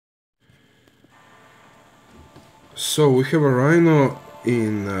So we have a Rhino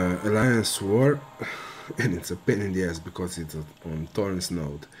in Alliance War, and it's a pain in the ass because it's on Thorns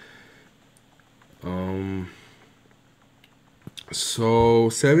node. So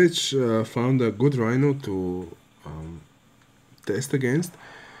Savage found a good Rhino to test against,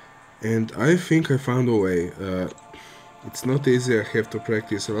 and I think I found a way. It's not easy, I have to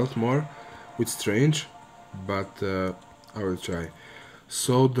practice a lot more with Strange, but I will try.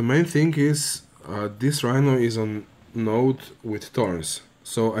 So the main thing is this Rhino is on node with Thorns,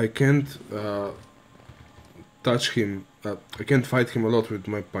 so I can't touch him, I can't fight him a lot with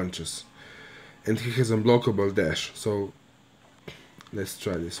my punches. And he has unblockable dash, so let's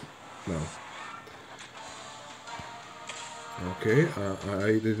try this now. Okay,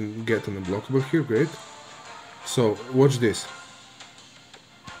 I didn't get an unblockable here, great. So, watch this.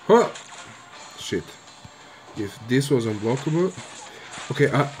 Huh! Shit. If this was unblockable...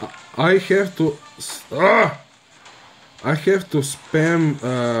 Okay, I have to... I have to spam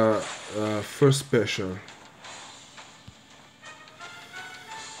first special.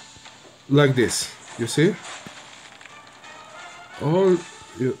 Like this, you see? Oh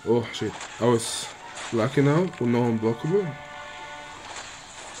shit, I was lucky now, no unblockable.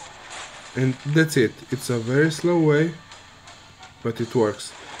 And that's it, it's a very slow way, but it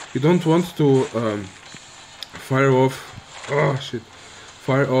works. You don't want to fire off,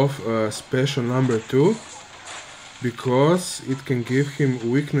 fire off special number 2, because it can give him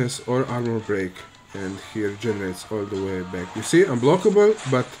weakness or armor break, and he regenerates all the way back. You see, unblockable,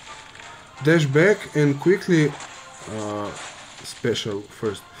 but dash back and quickly special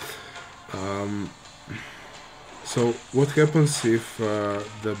first. So what happens if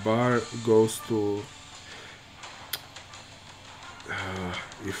the bar goes to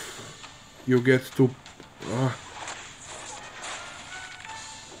if you get to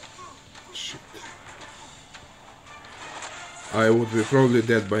shit. I would be probably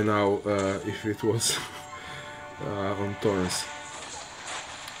dead by now if it was on Thorns.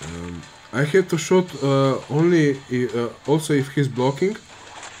 I had to shoot only also if he's blocking,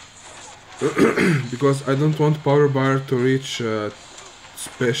 because I don't want power bar to reach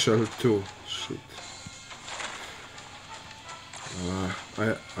special 2. Shit.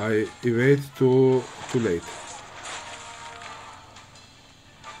 I evade too late.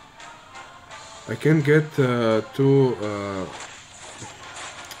 I can't get too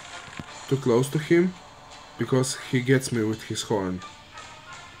close to him because he gets me with his horn.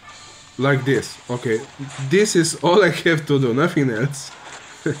 Like this. Okay, this is all I have to do, nothing else.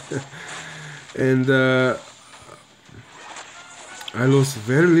 And I lose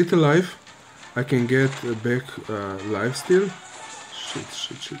very little life. I can get back life still. Shit,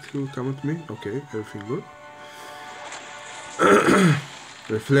 he will come at me. Okay, everything good.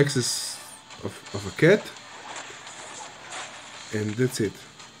 Reflexes of a cat. And that's it.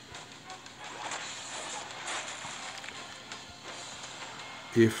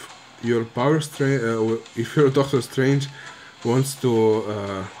 If your if your Doctor Strange wants to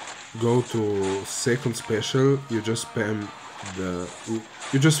go to second special, you just spam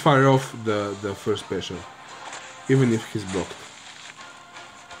you just fire off the first special, even if he's blocked.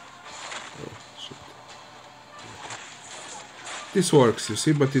 Oh, shit. This works, you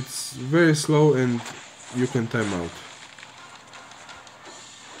see, but it's very slow and you can time out.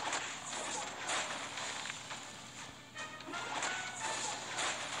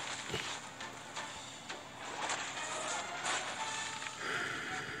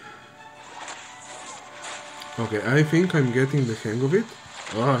 Okay, I think I'm getting the hang of it.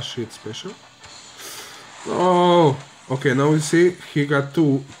 Ah, shit, special. Oh, okay, now you see, he got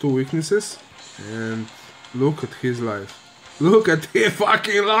two weaknesses, and look at his life. Look at his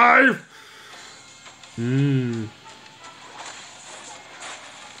fucking life!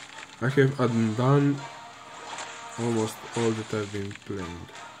 I have undone almost all that I've been playing,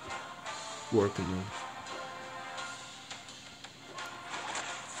 working on.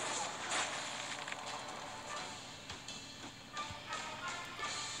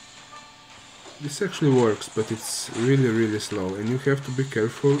 This actually works, but it's really slow, and you have to be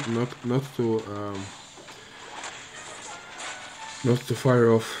careful not to fire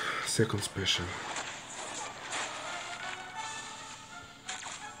off second special.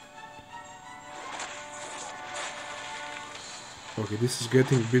 Okay, this is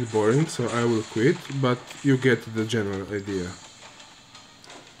getting a bit boring, so I will quit, but you get the general idea.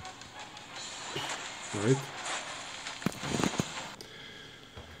 Right?